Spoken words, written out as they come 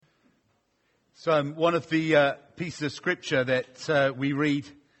So one of the pieces of scripture that we read,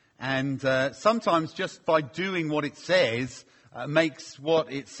 and sometimes just by doing what it says, makes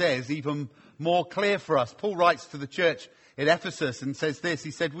what it says even more clear for us. Paul writes to the church at Ephesus and says this.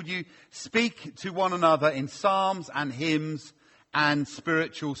 He said, "Would you speak to one another in psalms and hymns and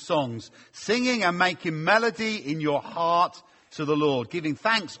spiritual songs, singing and making melody in your heart to the Lord, giving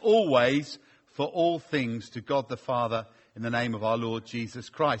thanks always for all things to God the Father in the name of our Lord Jesus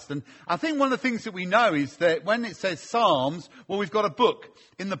Christ." And I think one of the things that we know is that when it says Psalms, well, we've got a book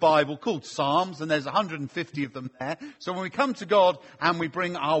in the Bible called Psalms, and there's 150 of them there. So when we come to God and we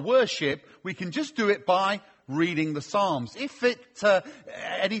bring our worship, we can just do it by reading the Psalms. If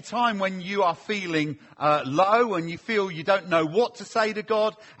any time when you are feeling low and you feel you don't know what to say to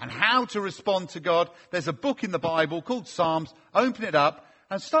God and how to respond to God, there's a book in the Bible called Psalms. Open it up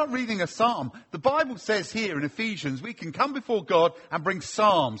and start reading a psalm. The Bible says here in Ephesians, we can come before God and bring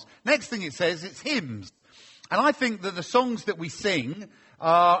psalms. Next thing it says, it's hymns. And I think that the songs that we sing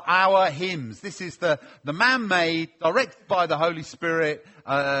are our hymns. This is the man-made, directed by the Holy Spirit,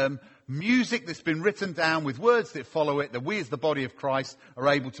 music that's been written down with words that follow it, that we as the body of Christ are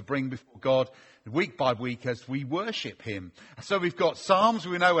able to bring before God week by week as we worship him. So we've got psalms,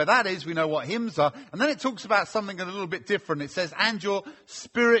 we know where that is, we know what hymns are, and then it talks about something a little bit different. It says, and your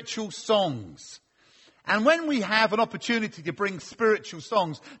spiritual songs. And when we have an opportunity to bring spiritual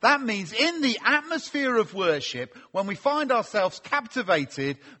songs, that means in the atmosphere of worship, when we find ourselves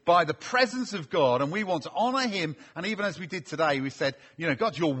captivated by the presence of God and we want to honour him, and even as we did today, we said,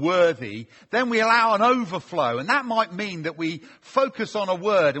 God, you're worthy, then we allow an overflow. And that might mean that we focus on a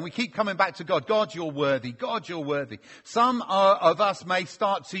word and we keep coming back to God. God, you're worthy. God, you're worthy. Some of us may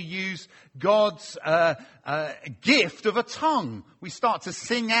start to use God's gift of a tongue. We start to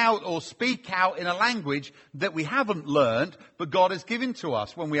sing out or speak out in a language that we haven't learned, but God has given to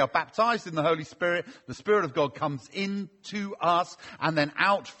us. When we are baptized in the Holy Spirit, the Spirit of God comes into us, and then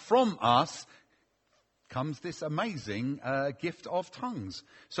out from us comes this amazing gift of tongues.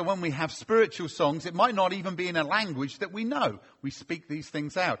 So when we have spiritual songs, it might not even be in a language that we know. We speak these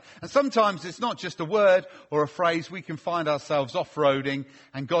things out. And sometimes it's not just a word or a phrase. We can find ourselves off-roading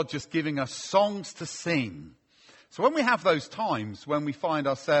and God just giving us songs to sing. So when we have those times when we find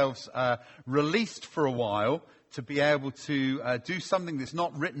ourselves released for a while to be able to do something that's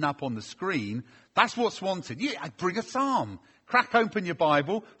not written up on the screen, that's what's wanted. Yeah, bring a psalm. Crack open your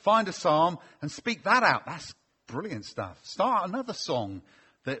Bible, find a psalm, and speak that out. That's brilliant stuff. Start another song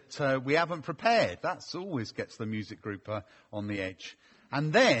that we haven't prepared. That always gets the music group on the edge.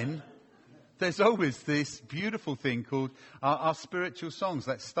 And then there's always this beautiful thing called our spiritual songs.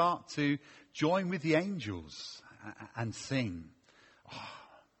 Let's start to join with the angels and sing. Oh,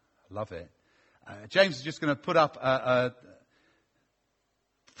 I love it. James is just going to put up a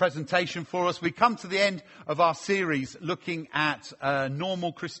presentation for us. We come to the end of our series looking at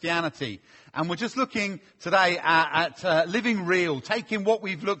normal Christianity, and we're just looking today at living real, taking what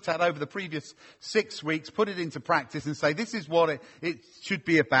we've looked at over the previous 6 weeks, put it into practice and say this is what it should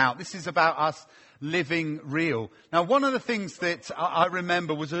be about. This is about us living real. Now, one of the things that I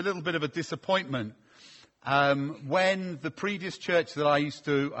remember was a little bit of a disappointment when the previous church that I used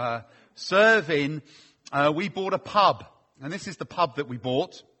to serve in, we bought a pub. And this is the pub that we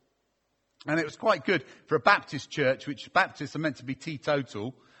bought. And it was quite good for a Baptist church, which Baptists are meant to be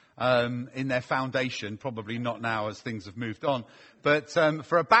teetotal in their foundation. Probably not now as things have moved on. But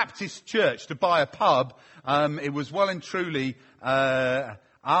for a Baptist church to buy a pub, it was well and truly our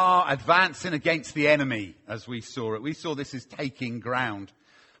advancing against the enemy as we saw it. We saw this as taking ground.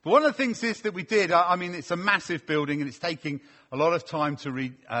 But one of the things is that we did, I mean, it's a massive building and it's taking a lot of time to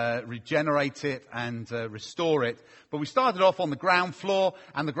regenerate it and restore it. But we started off on the ground floor,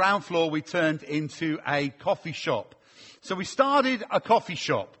 and the ground floor we turned into a coffee shop. So we started a coffee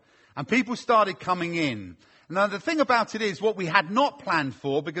shop and people started coming in. Now, the thing about it is what we had not planned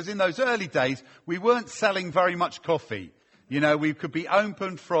for, because in those early days, we weren't selling very much coffee. We could be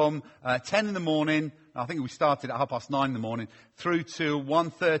open from 10 in the morning. I think we started at 9:30 in the morning through to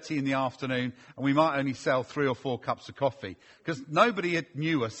 1:30 in the afternoon, and we might only sell 3 or 4 cups of coffee because nobody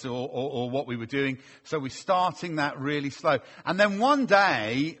knew us or what we were doing. So we're starting that really slow. And then one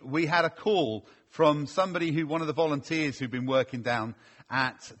day we had a call from somebody one of the volunteers who'd been working down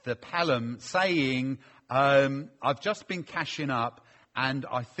at the Pelham saying, I've just been cashing up and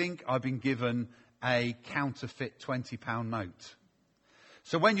I think I've been given a counterfeit £20 note.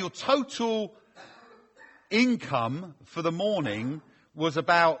 So when your total income for the morning was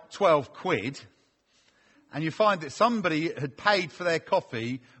about 12 quid, and you find that somebody had paid for their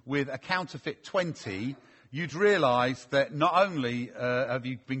coffee with a counterfeit 20, you'd realise that not only have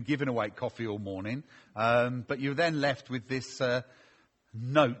you been giving away coffee all morning, but you're then left with this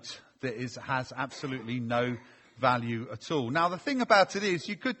note that has absolutely no value at all. Now, the thing about it is,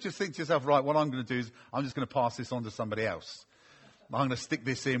 you could just think to yourself, right, what I'm going to do is I'm just going to pass this on to somebody else. I'm going to stick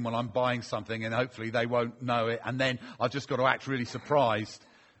this in when I'm buying something, and hopefully they won't know it, and then I've just got to act really surprised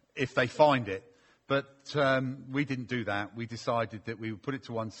if they find it. But we didn't do that. We decided that we would put it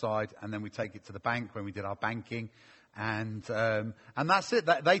to one side, and then we take it to the bank when we did our banking, and that's it.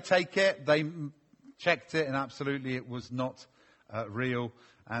 They take it, they checked it, and absolutely it was not real,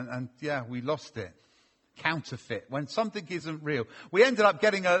 and yeah, we lost it. Counterfeit, when something isn't real. We ended up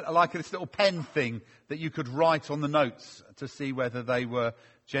getting like this little pen thing that you could write on the notes to see whether they were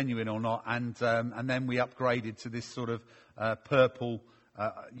genuine or not, and then we upgraded to this sort of purple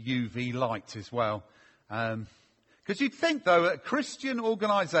UV light as well. Because you'd think, though, a Christian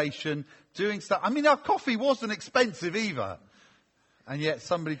organisation doing stuff, I mean, our coffee wasn't expensive either, and yet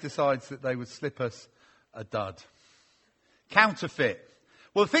somebody decides that they would slip us a dud. Counterfeit.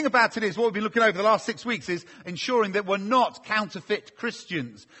 Well, the thing about it is, what we've been looking over the last 6 weeks is ensuring that we're not counterfeit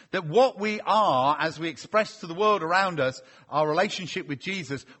Christians. That what we are, as we express to the world around us, our relationship with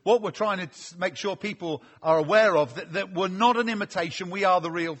Jesus, what we're trying to make sure people are aware of, that we're not an imitation, we are the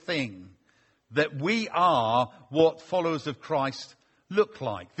real thing. That we are what followers of Christ look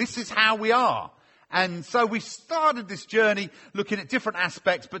like. This is how we are. And so we started this journey looking at different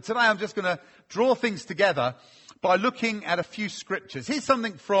aspects, but today I'm just going to draw things together by looking at a few scriptures. Here's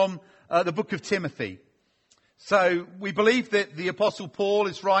something from the book of Timothy. So we believe that the Apostle Paul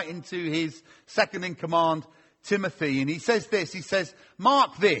is writing to his second in command, Timothy, and he says this, he says,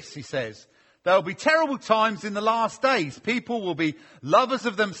 mark this, he says, there will be terrible times in the last days. People will be lovers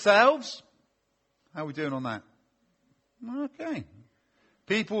of themselves. How are we doing on that? Okay.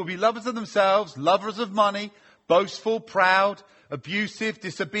 People will be lovers of themselves, lovers of money, boastful, proud, abusive,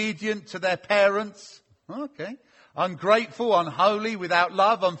 disobedient to their parents. Okay. Ungrateful, unholy, without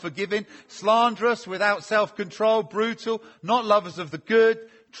love, unforgiving, slanderous, without self-control, brutal, not lovers of the good,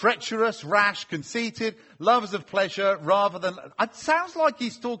 treacherous, rash, conceited, lovers of pleasure rather than... It sounds like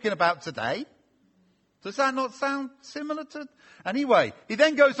he's talking about today. Does that not sound similar to... Anyway, he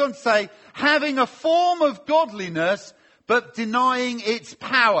then goes on to say, having a form of godliness, but denying its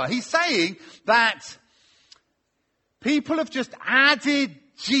power. He's saying that people have just added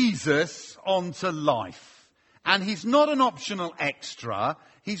Jesus onto life. And he's not an optional extra.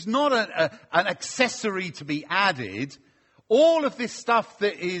 He's not an accessory to be added. All of this stuff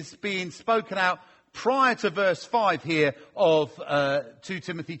that is being spoken out prior to verse 5 here of 2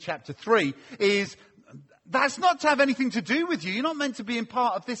 Timothy chapter 3 is, that's not to have anything to do with you. You're not meant to be in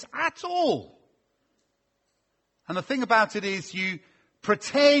part of this at all. And the thing about it is, you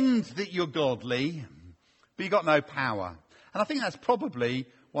pretend that you're godly, but you've got no power. And I think that's probably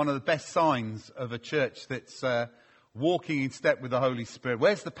one of the best signs of a church that's walking in step with the Holy Spirit.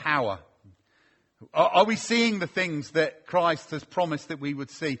 Where's the power? Are we seeing the things that Christ has promised that we would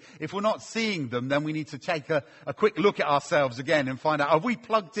see? If we're not seeing them, then we need to take a quick look at ourselves again and find out, have we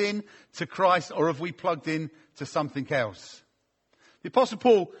plugged in to Christ or have we plugged in to something else? The Apostle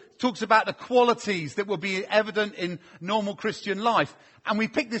Paul talks about the qualities that will be evident in normal Christian life. And we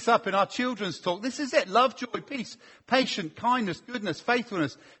pick this up in our children's talk. This is it. Love, joy, peace, patience, kindness, goodness,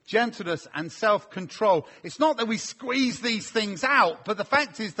 faithfulness, gentleness, and self-control. It's not that we squeeze these things out, but the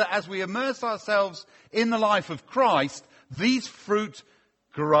fact is that as we immerse ourselves in the life of Christ, these fruit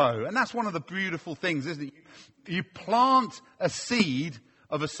grow. And that's one of the beautiful things, isn't it? You plant a seed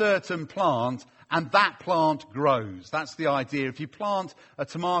of a certain plant, and that plant grows. That's the idea. If you plant a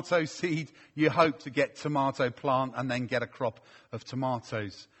tomato seed, you hope to get tomato plant and then get a crop of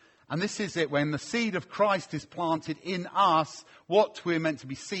tomatoes. And this is it. When the seed of Christ is planted in us, what we're meant to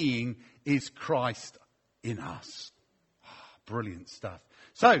be seeing is Christ in us. Brilliant stuff.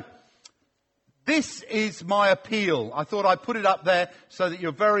 So, this is my appeal. I thought I'd put it up there so that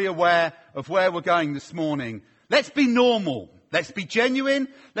you're very aware of where we're going this morning. Let's be normal. Let's be genuine.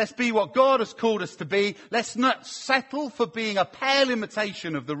 Let's be what God has called us to be. Let's not settle for being a pale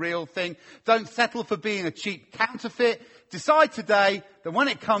imitation of the real thing. Don't settle for being a cheap counterfeit. Decide today that when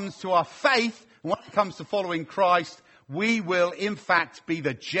it comes to our faith, when it comes to following Christ, we will in fact be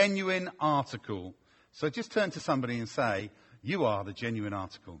the genuine article. So just turn to somebody and say, you are the genuine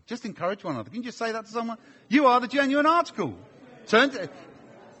article. Just encourage one another. Can you just say that to someone? You are the genuine article.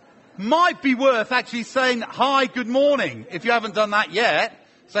 Might be worth actually saying, hi, good morning. If you haven't done that yet,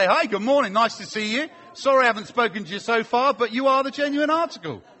 say, hi, good morning. Nice to see you. Sorry I haven't spoken to you so far, but you are the genuine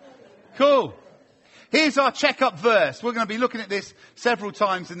article. Cool. Here's our check-up verse. We're going to be looking at this several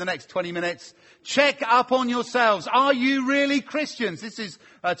times in the next 20 minutes. Check up on yourselves. Are you really Christians? This is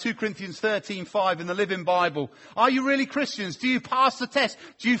 2 Corinthians 13:5 in the Living Bible. Are you really Christians? Do you pass the test?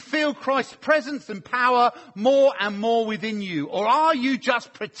 Do you feel Christ's presence and power more and more within you? Or are you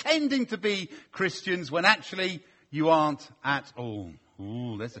just pretending to be Christians when actually you aren't at all?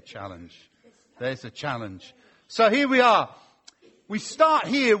 Ooh, there's a challenge. There's a challenge. So here we are. We start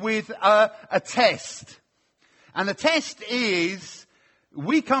here with a test. And the test is,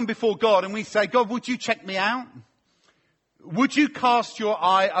 we come before God and we say, God, would you check me out? Would you cast your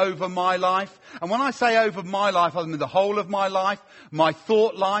eye over my life? And when I say over my life, I mean the whole of my life, my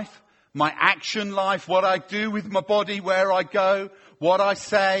thought life, my action life, what I do with my body, where I go, what I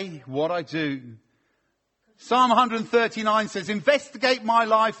say, what I do. Psalm 139 says, investigate my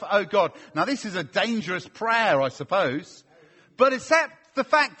life, O God. Now this is a dangerous prayer, I suppose. But it's the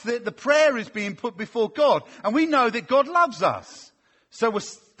fact that the prayer is being put before God. And we know that God loves us. So we're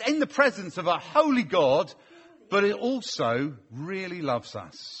in the presence of a holy God, but it also really loves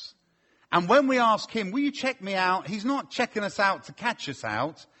us. And when we ask him, will you check me out? He's not checking us out to catch us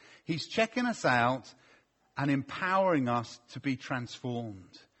out. He's checking us out and empowering us to be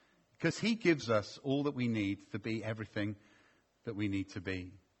transformed. Because he gives us all that we need to be everything that we need to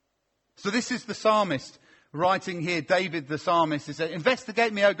be. So this is the psalmist writing here, David the psalmist. He said,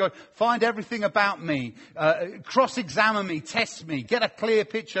 investigate me, O God, find everything about me, cross-examine me, test me, get a clear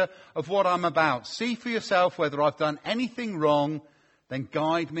picture of what I'm about. See for yourself whether I've done anything wrong, then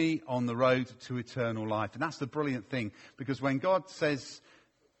guide me on the road to eternal life. And that's the brilliant thing, because when God says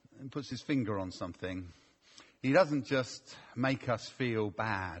and puts his finger on something, he doesn't just make us feel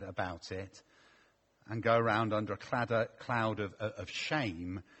bad about it and go around under a cloud of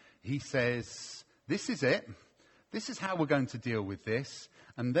shame. He says, this is it. This is how we're going to deal with this.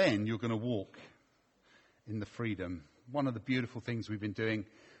 And then you're going to walk in the freedom. One of the beautiful things we've been doing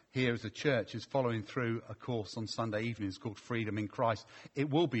here as a church is following through a course on Sunday evenings called Freedom in Christ. It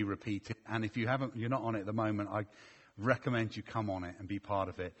will be repeated. And if you're not on it at the moment, I recommend you come on it and be part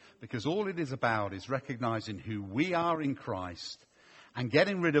of it. Because all it is about is recognizing who we are in Christ and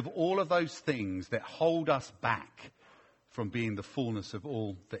getting rid of all of those things that hold us back from being the fullness of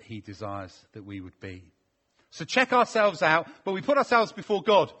all that he desires that we would be. So check ourselves out, but we put ourselves before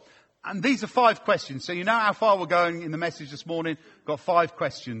God. And these are 5 questions. So you know how far we're going in the message this morning. Got 5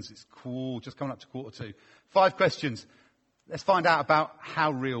 questions. It's cool, just coming up to 1:45. 5 questions. Let's find out about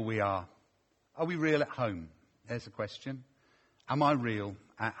how real we are. Are we real at home? There's a question. Am I real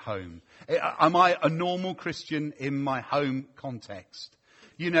at home? Am I a normal Christian in my home context?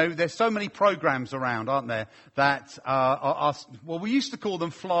 You know, there's so many programs around, aren't there, that we used to call them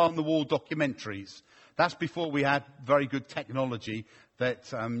fly-on-the-wall documentaries. That's before we had very good technology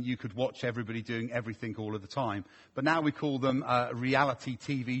that you could watch everybody doing everything all of the time. But now we call them reality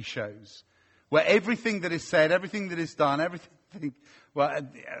TV shows, where everything that is said, everything that is done, everything... Well,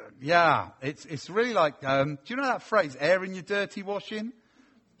 yeah, it's really like, do you know that phrase, airing your dirty washing?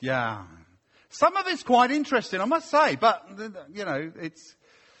 Yeah. Some of it's quite interesting, I must say, but, you know,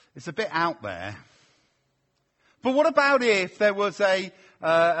 it's a bit out there. But what about if there was a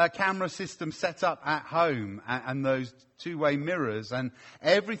camera system set up at home and those two-way mirrors and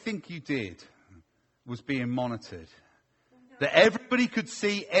everything you did was being monitored? That everybody could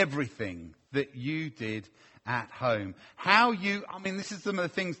see everything that you did at home. This is some of the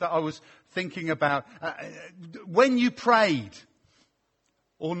things that I was thinking about. When you prayed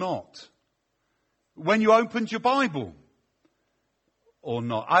or not. When you opened your Bible or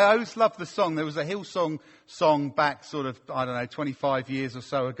not. I always loved the song. There was a Hillsong song back 25 years or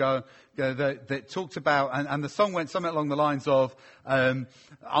so ago that talked about, and the song went something along the lines of,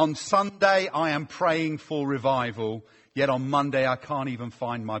 on Sunday I am praying for revival, yet on Monday I can't even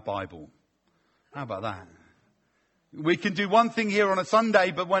find my Bible. How about that? We can do one thing here on a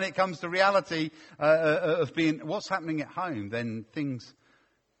Sunday, but when it comes to reality of being what's happening at home, then things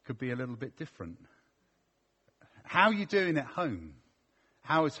could be a little bit different. How are you doing at home?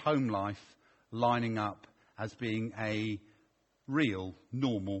 How is home life lining up as being a real,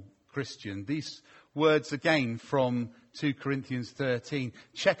 normal Christian? These words again from 2 Corinthians 13.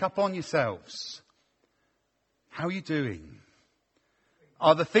 Check up on yourselves. How are you doing?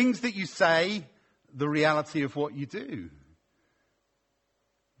 Are the things that you say the reality of what you do?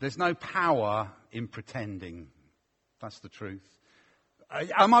 There's no power in pretending. That's the truth.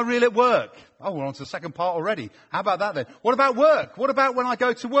 Am I real at work? Oh, we're on to the second part already. How about that then? What about work? What about when I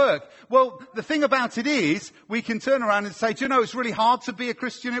go to work? Well, the thing about it is, we can turn around and say, do you know, it's really hard to be a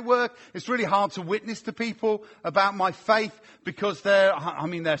Christian at work. It's really hard to witness to people about my faith because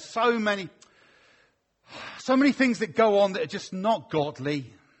there's so many things that go on that are just not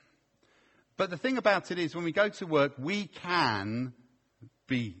godly. But the thing about it is, when we go to work, we can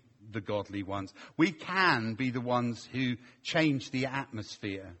be the godly ones. We can be the ones who change the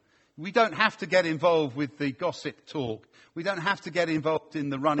atmosphere. We don't have to get involved with the gossip talk. We don't have to get involved in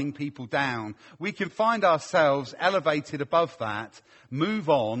the running people down. We can find ourselves elevated above that, move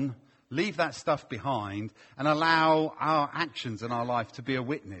on, leave that stuff behind, and allow our actions and our life to be a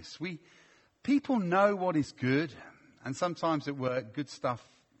witness. People know what is good, and sometimes at work, good stuff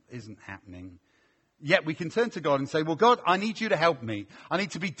isn't happening. Yet we can turn to God and say, well, God, I need you to help me. I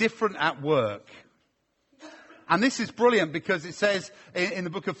need to be different at work. And this is brilliant because it says in the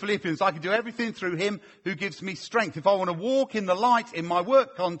book of Philippians, I can do everything through him who gives me strength. If I want to walk in the light in my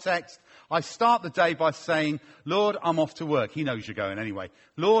work context, I start the day by saying, Lord, I'm off to work. He knows you're going anyway.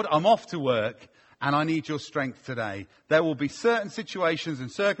 Lord, I'm off to work and I need your strength today. There will be certain situations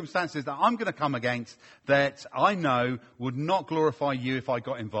and circumstances that I'm going to come against that I know would not glorify you if I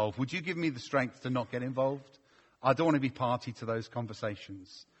got involved. Would you give me the strength to not get involved? I don't want to be party to those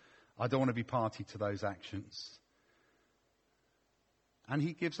conversations. I don't want to be party to those actions. And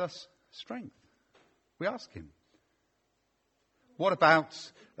he gives us strength. We ask him. What about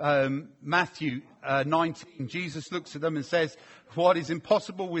Matthew 19? Jesus looks at them and says, what is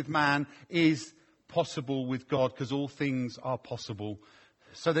impossible with man is possible with God, because all things are possible.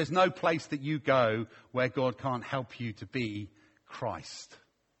 So there's no place that you go where God can't help you to be Christ.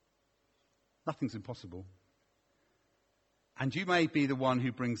 Nothing's impossible. And you may be the one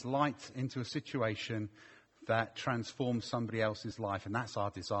who brings light into a situation that transforms somebody else's life. And that's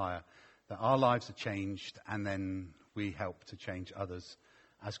our desire, that our lives are changed and then we help to change others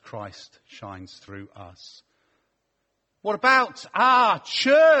as Christ shines through us. What about our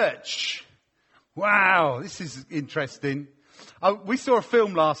church? Wow, this is interesting. We saw a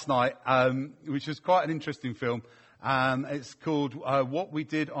film last night, which was quite an interesting film. It's called What We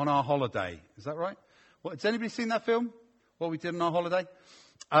Did on Our Holiday. Is that right? Has anybody seen that film? What We Did on Our Holiday?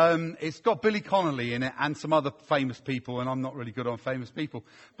 It's got Billy Connolly in it and some other famous people, and I'm not really good on famous people.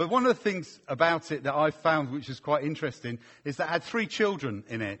 But one of the things about it that I found, which is quite interesting, is that it had 3 children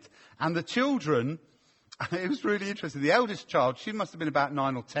in it. And the children, it was really interesting. The eldest child, she must have been about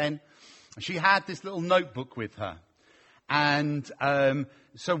 9 or 10. She had this little notebook with her. And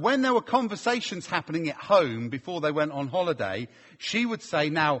so when there were conversations happening at home before they went on holiday, she would say,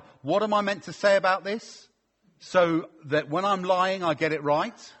 now, what am I meant to say about this? So that when I'm lying, I get it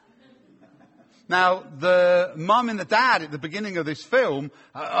right. Now, the mum and the dad at the beginning of this film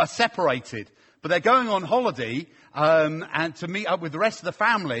are separated. But they're going on holiday and to meet up with the rest of the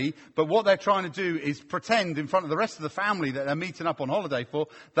family. But what they're trying to do is pretend in front of the rest of the family that they're meeting up on holiday for,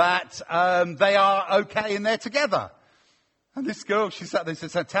 that they are okay and they're together. And this girl, she sat there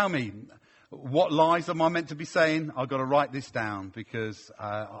and said, tell me, what lies am I meant to be saying? I've got to write this down because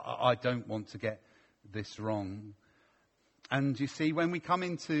I don't want to get this wrong. And you see, when we come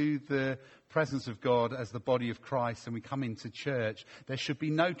into the presence of God as the body of Christ and we come into church, there should be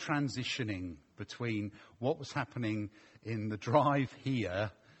no transitioning between what was happening in the drive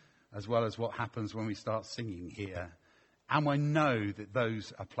here as well as what happens when we start singing here. And we know that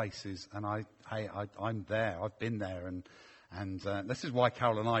those are places, and I'm there, I've been there, and this is why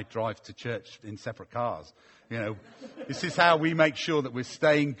Carol and I drive to church in separate cars. You know, this is how we make sure that we're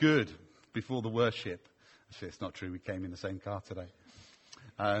staying good before the worship. Actually, it's not true. We came in the same car today.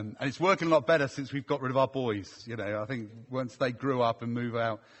 And it's working a lot better since we've got rid of our boys. You know, I think once they grew up and move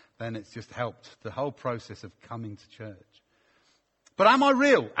out, then it's just helped the whole process of coming to church. But am I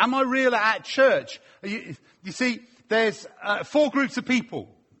real? Am I real at church? You see, there's 4 groups of people.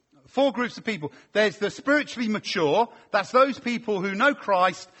 4 groups of people. There's the spiritually mature. That's those people who know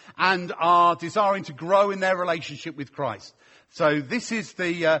Christ and are desiring to grow in their relationship with Christ. So this is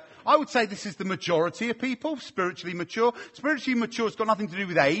I would say this is the majority of people, spiritually mature. Spiritually mature has got nothing to do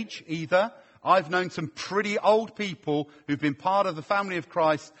with age either. I've known some pretty old people who've been part of the family of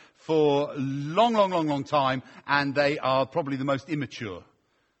Christ for a long time, and they are probably the most immature.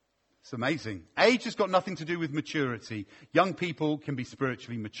 It's amazing. Age has got nothing to do with maturity. Young people can be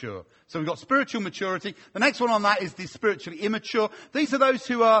spiritually mature. So we've got spiritual maturity. The next one on that is the spiritually immature. These are those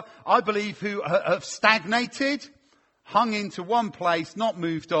who are, I believe, who have stagnated, hung into one place, not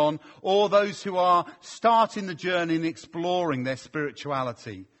moved on, or those who are starting the journey and exploring their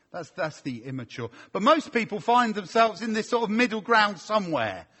spirituality. That's the immature. But most people find themselves in this sort of middle ground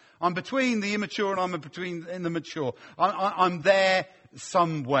somewhere. I'm between the immature and I'm in the mature. I'm there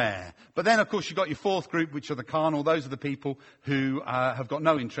somewhere. But then, of course, you've got your 4th group, which are the carnal. Those are the people who have got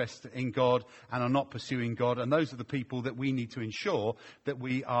no interest in God and are not pursuing God. And those are the people that we need to ensure that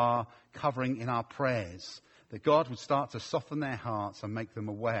we are covering in our prayers. That God would start to soften their hearts and make them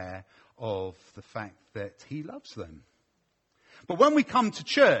aware of the fact that he loves them. But when we come to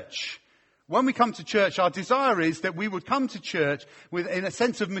church, our desire is that we would come to church in a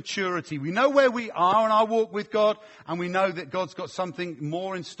sense of maturity. We know where we are in our walk with God, and we know that God's got something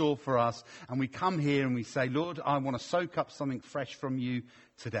more in store for us. And we come here and we say, Lord, I want to soak up something fresh from you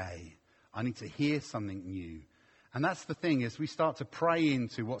today. I need to hear something new. And that's the thing, as we start to pray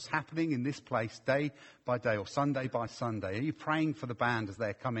into what's happening in this place day by day or Sunday by Sunday. Are you praying for the band as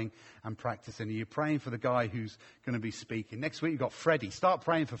they're coming and practicing? Are you praying for the guy who's going to be speaking? Next week you've got Freddie. Start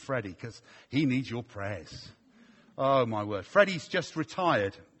praying for Freddie because he needs your prayers. Oh, my word. Freddie's just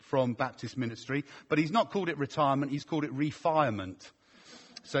retired from Baptist ministry, but he's not called it retirement. He's called it refirement.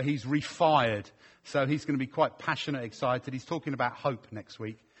 So he's refired. So he's going to be quite passionate, excited. He's talking about hope next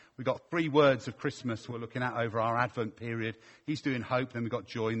week. We've got 3 words of Christmas we're looking at over our Advent period. He's doing hope, then we've got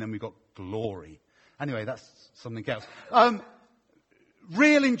joy, and then we've got glory. Anyway, that's something else.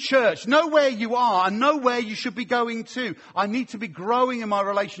 Real in church. Know where you are and know where you should be going to. I need to be growing in my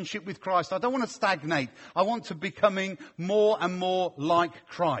relationship with Christ. I don't want to stagnate. I want to be becoming more and more like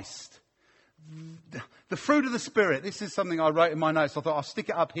Christ. The fruit of the Spirit. This is something I wrote in my notes. I thought I'll stick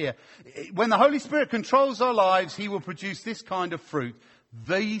it up here. When the Holy Spirit controls our lives, he will produce this kind of fruit.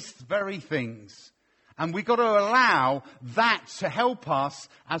 These very things. And we've got to allow that to help us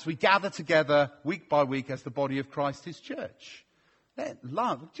as we gather together week by week as the body of Christ, his church.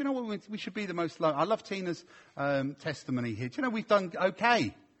 Love. Do you know what we should be the most loved? I love Tina's testimony here. Do you know we've done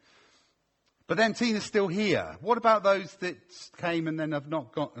okay? But then Tina's still here. What about those that came and then have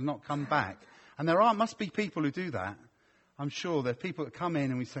not come back? And must be people who do that. I'm sure there are people that come in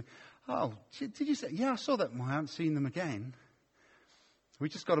and we say, oh, did you say? Yeah, I saw that. Well, I haven't seen them again. We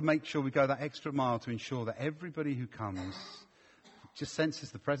just got to make sure we go that extra mile to ensure that everybody who comes just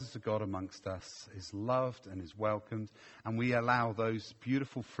senses the presence of God amongst us, is loved and is welcomed, and we allow those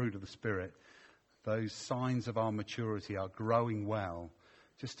beautiful fruit of the Spirit, those signs of our maturity, our growing well,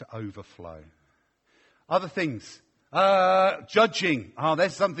 just to overflow. Other things. Judging.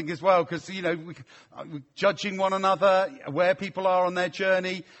 There's something as well, because, we're judging one another, where people are on their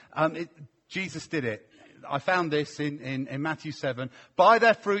journey. Jesus did it. I found this in Matthew 7. By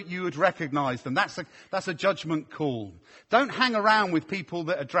their fruit you would recognize them. That's a judgment call. Don't hang around with people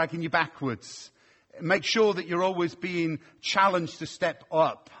that are dragging you backwards. Make sure that you're always being challenged to step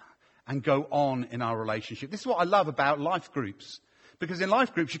up and go on in our relationship. This is what I love about life groups. Because in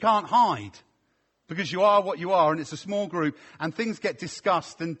life groups you can't hide. Because you are what you are, and it's a small group, and things get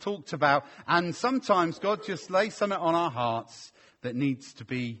discussed and talked about. And sometimes God just lays something on our hearts that needs to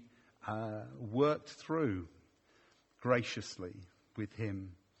be worked through graciously with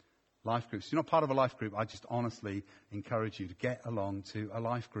him. Life groups. If you're not part of a life group, I just honestly encourage you to get along to a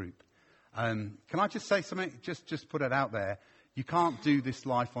life group. Can I just say something? Just put it out there. You can't do this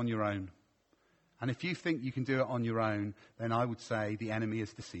life on your own. And if you think you can do it on your own, then I would say the enemy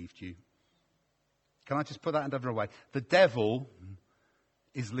has deceived you. Can I just put that another way? The devil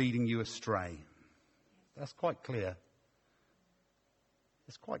is leading you astray. That's quite clear.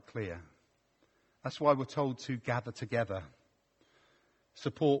 It's quite clear. That's why we're told to gather together.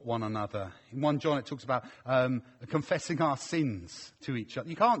 Support one another. In 1 John it talks about confessing our sins to each other.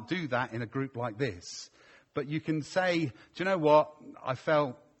 You can't do that in a group like this. But you can say, do you know what? I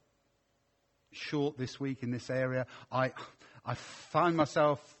felt short this week in this area. I find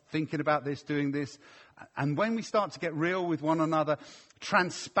myself thinking about this, doing this. And when we start to get real with one another,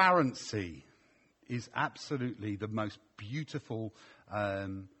 transparency is absolutely the most beautiful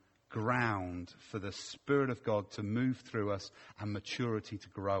ground for the Spirit of God to move through us and maturity to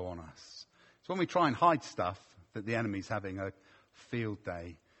grow on us. So when we try and hide stuff, that the enemy's having a field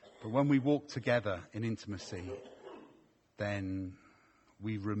day. But when we walk together in intimacy, then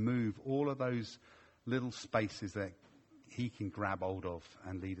we remove all of those little spaces that he can grab hold of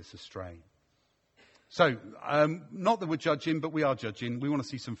and lead us astray. So, not that we're judging, but we are judging. We want to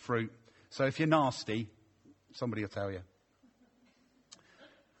see some fruit. So if you're nasty, somebody will tell you.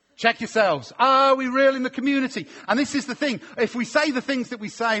 Check yourselves. Are we real in the community? And this is the thing. If we say the things that we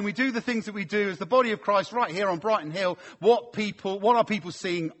say and we do the things that we do as the body of Christ right here on Brighton Hill, what are people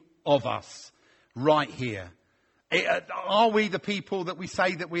seeing of us right here? Are we the people that we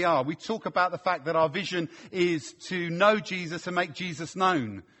say that we are? We talk about the fact that our vision is to know Jesus and make Jesus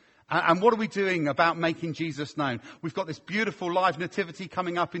known. And what are we doing about making Jesus known? We've got this beautiful live nativity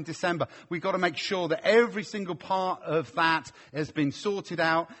coming up in December. We've got to make sure that every single part of that has been sorted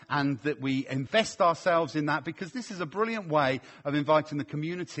out and that we invest ourselves in that, because this is a brilliant way of inviting the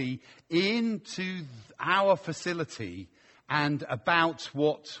community into our facility and about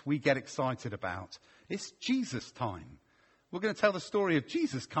what we get excited about. It's Jesus time. We're going to tell the story of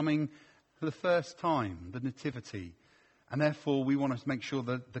Jesus coming for the first time, the Nativity. And therefore, we want to make sure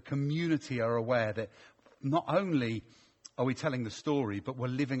that the community are aware that not only are we telling the story, but we're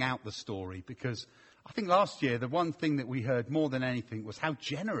living out the story. Because I think last year, the one thing that we heard more than anything was how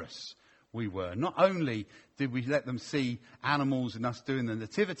generous we were. Not only did we let them see animals and us doing the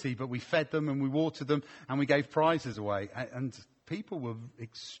Nativity, but we fed them and we watered them and we gave prizes away. And people were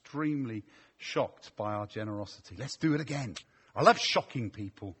extremely shocked by our generosity. Let's do it again. I love shocking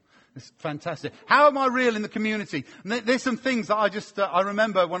people. It's fantastic. How am I real in the community? And there's some things that I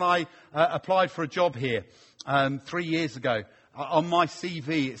remember when I applied for a job here 3 years ago. On my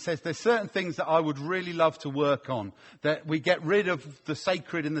CV, it says there's certain things that I would really love to work on. That we get rid of the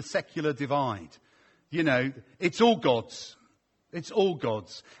sacred and the secular divide. You know, it's all God's. It's all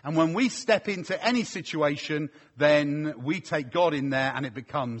God's. And when we step into any situation, then we take God in there and it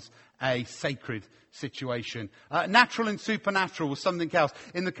becomes a sacred situation. Natural and supernatural was something else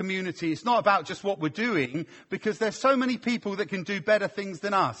in the community. It's not about just what we're doing, because there's so many people that can do better things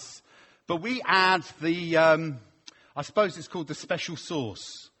than us. But we add I suppose it's called the special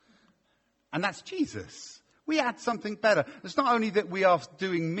sauce. And that's Jesus. We add something better. It's not only that we are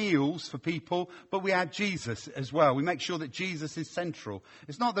doing meals for people, but we add Jesus as well. We make sure that Jesus is central.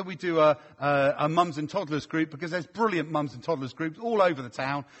 It's not that we do a mums and toddlers group, because there's brilliant mums and toddlers groups all over the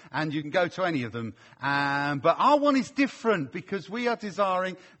town, and you can go to any of them. But our one is different, because we are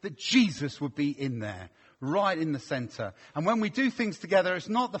desiring that Jesus would be in there, right in the centre. And when we do things together, it's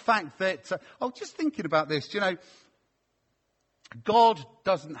not the fact that, just thinking about this, God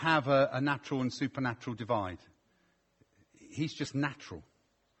doesn't have a natural and supernatural divide. He's just natural.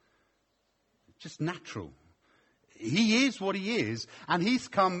 Just natural. He is what he is, and he's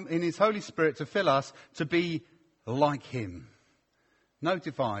come in his Holy Spirit to fill us to be like him. No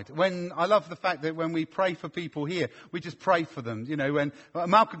divide. I love the fact that when we pray for people here, we just pray for them. When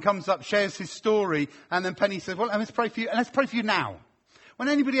Malcolm comes up, shares his story, and then Penny says, well, let's pray for you, and let's pray for you now. When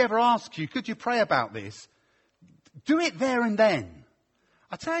anybody ever asks you, could you pray about this? Do it there and then.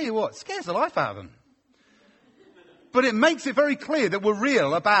 I tell you what, it scares the life out of them. But it makes it very clear that we're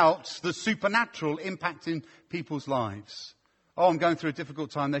real about the supernatural impacting people's lives. Oh, I'm going through a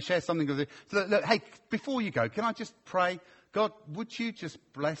difficult time. They share something with you. Look, hey, before you go, can I just pray? God, would you just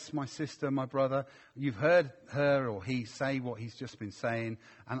bless my sister, my brother? You've heard her or he say what he's just been saying.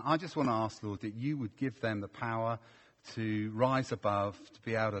 And I just want to ask, Lord, that you would give them the power to rise above, to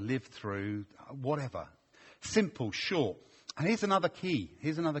be able to live through whatever. Simple, short. And here's another key.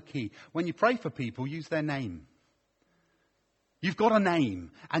 When you pray for people, use their name. You've got a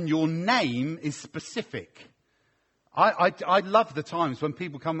name, and your name is specific. I love the times when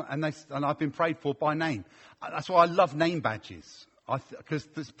people come and I've been prayed for by name. That's why I love name badges. Because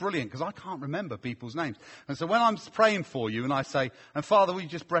it's brilliant, because I can't remember people's names. And so when I'm praying for you and I say, and Father, will you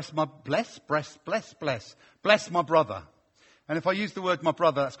just bless my brother. And if I use the word my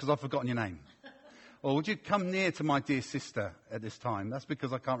brother, that's because I've forgotten your name. Or would you come near to my dear sister at this time? That's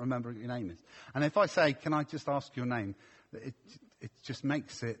because I can't remember what your name is. And if I say, can I just ask your name? It just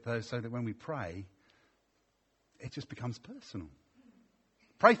makes it so that when we pray, it just becomes personal.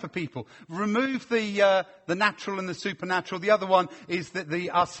 Pray for people. Remove the natural and the supernatural. The other one is the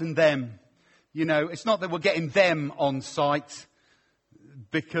us and them. It's not that we're getting them on site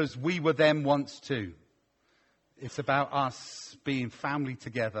because we were them once too. It's about us being family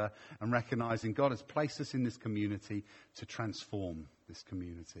together and recognizing God has placed us in this community to transform this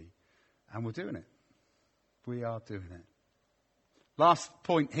community. And we're doing it. We are doing it. Last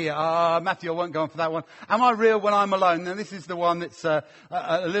point here. Matthew, I won't go on for that one. Am I real when I'm alone? Now, this is the one that's a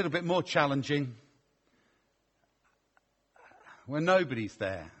little bit more challenging. When nobody's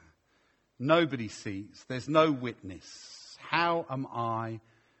there. Nobody sees. There's no witness. How am I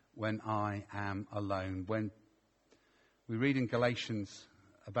when I am alone? When we read in Galatians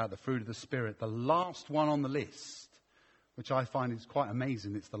about the fruit of the Spirit, the last one on the list, which I find is quite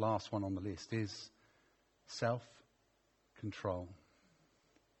amazing, it's the last one on the list, is self-control.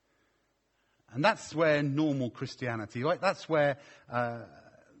 And that's where normal Christianity, that's where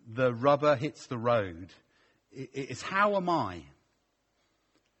the rubber hits the road. It's how am I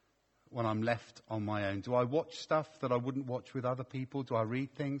when I'm left on my own? Do I watch stuff that I wouldn't watch with other people? Do I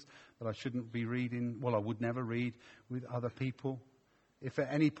read things that I shouldn't be reading? Well, I would never read with other people. If at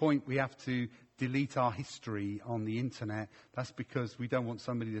any point we have to delete our history on the internet, that's because we don't want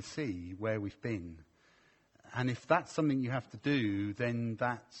somebody to see where we've been. And if that's something you have to do, then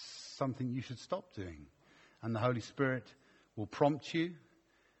that's something you should stop doing. And the Holy Spirit will prompt you.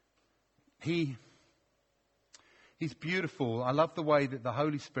 He's beautiful. I love the way that the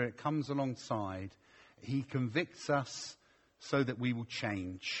Holy Spirit comes alongside. He convicts us so that we will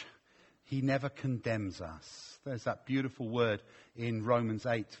change. He never condemns us. There's that beautiful word in Romans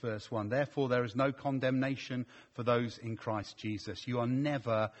 8, verse 1. Therefore, there is no condemnation for those in Christ Jesus. You are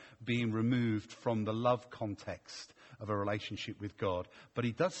never being removed from the love context of a relationship with God. But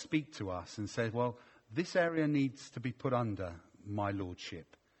he does speak to us and says, well, this area needs to be put under my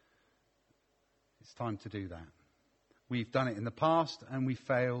lordship. It's time to do that. We've done it in the past and we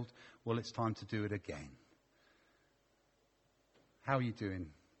failed. Well, it's time to do it again. How are you doing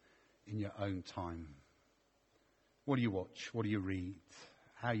in your own time? What do you watch? What do you read?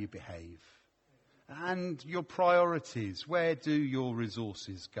 How you behave? And your priorities. Where do your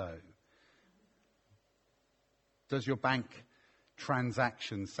resources go? Does your bank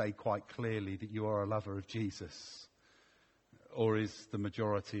transaction say quite clearly that you are a lover of Jesus? Or is the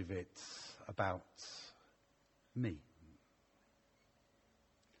majority of it about me?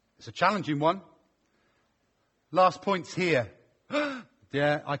 It's a challenging one. Last point's here.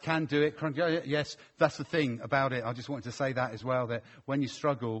 Yeah, I can do it. Yes, that's the thing about it. I just wanted to say that as well, that when you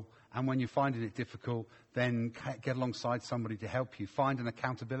struggle and when you're finding it difficult, then get alongside somebody to help you. Find an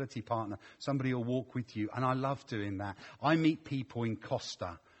accountability partner. Somebody will walk with you. And I love doing that. I meet people in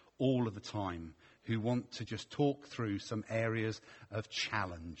Costa all of the time who want to just talk through some areas of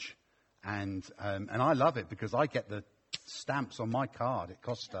challenge. And I love it because I get the stamps on my card at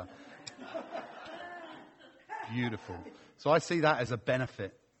Costa. Beautiful. So I see that as a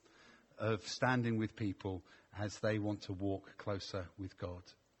benefit of standing with people as they want to walk closer with God.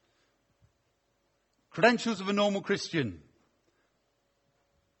 Credentials of a normal Christian.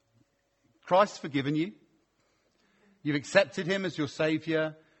 Christ's forgiven you. You've accepted him as your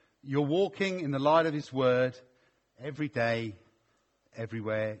Saviour. You're walking in the light of his word every day,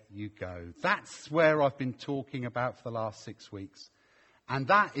 everywhere you go. That's where I've been talking about for the last 6 weeks. And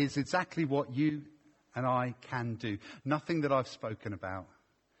that is exactly what you and I can do. Nothing that I've spoken about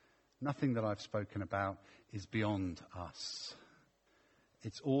is beyond us.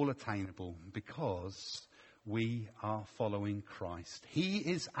 It's all attainable because we are following Christ. He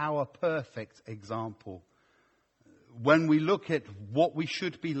is our perfect example. When we look at what we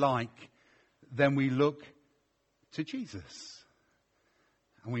should be like, then we look to Jesus.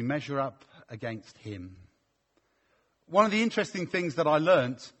 And we measure up against him. One of the interesting things that I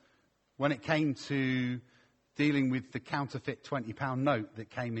learnt when it came to dealing with the counterfeit £20 note that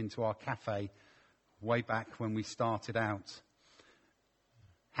came into our cafe way back when we started out.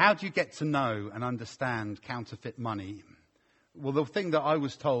 How do you get to know and understand counterfeit money? Well, the thing that I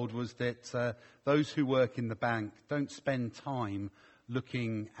was told was that those who work in the bank don't spend time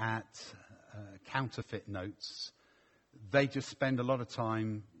looking at counterfeit notes. They just spend a lot of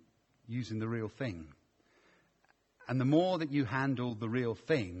time using the real thing. And the more that you handle the real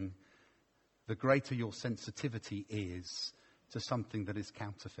thing, the greater your sensitivity is to something that is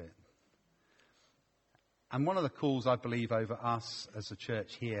counterfeit. And one of the calls, I believe, over us as a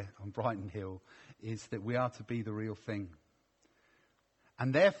church here on Brighton Hill is that we are to be the real thing.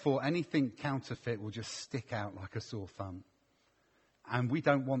 And therefore, anything counterfeit will just stick out like a sore thumb. And we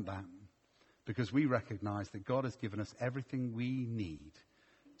don't want that because we recognize that God has given us everything we need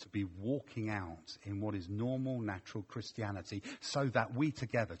to be walking out in what is normal, natural Christianity so that we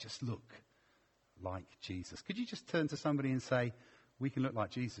together just look like Jesus. Could you just turn to somebody and say, we can look like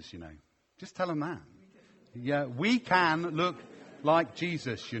Jesus, you know? Just tell them that. Yeah, we can look like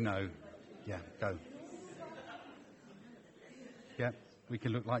Jesus, you know. Yeah, go. Yeah, we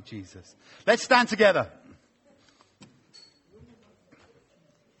can look like Jesus. Let's stand together.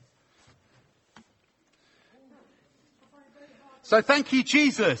 So thank you,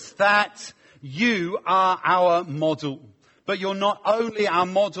 Jesus, that you are our model. But you're not only our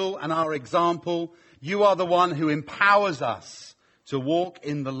model and our example, you are the one who empowers us to walk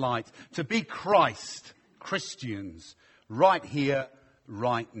in the light, to be Christ, Christians, right here,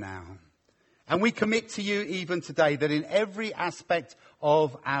 right now. And we commit to you even today that in every aspect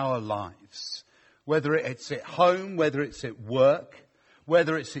of our lives, whether it's at home, whether it's at work,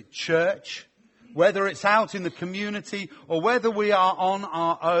 whether it's at church, whether it's out in the community or whether we are on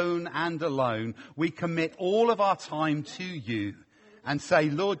our own and alone, we commit all of our time to you and say,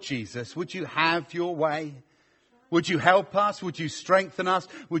 Lord Jesus, would you have your way? Would you help us? Would you strengthen us?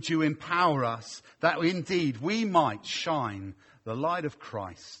 Would you empower us that indeed we might shine the light of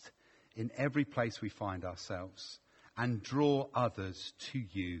Christ in every place we find ourselves and draw others to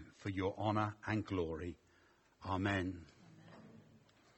you for your honor and glory. Amen.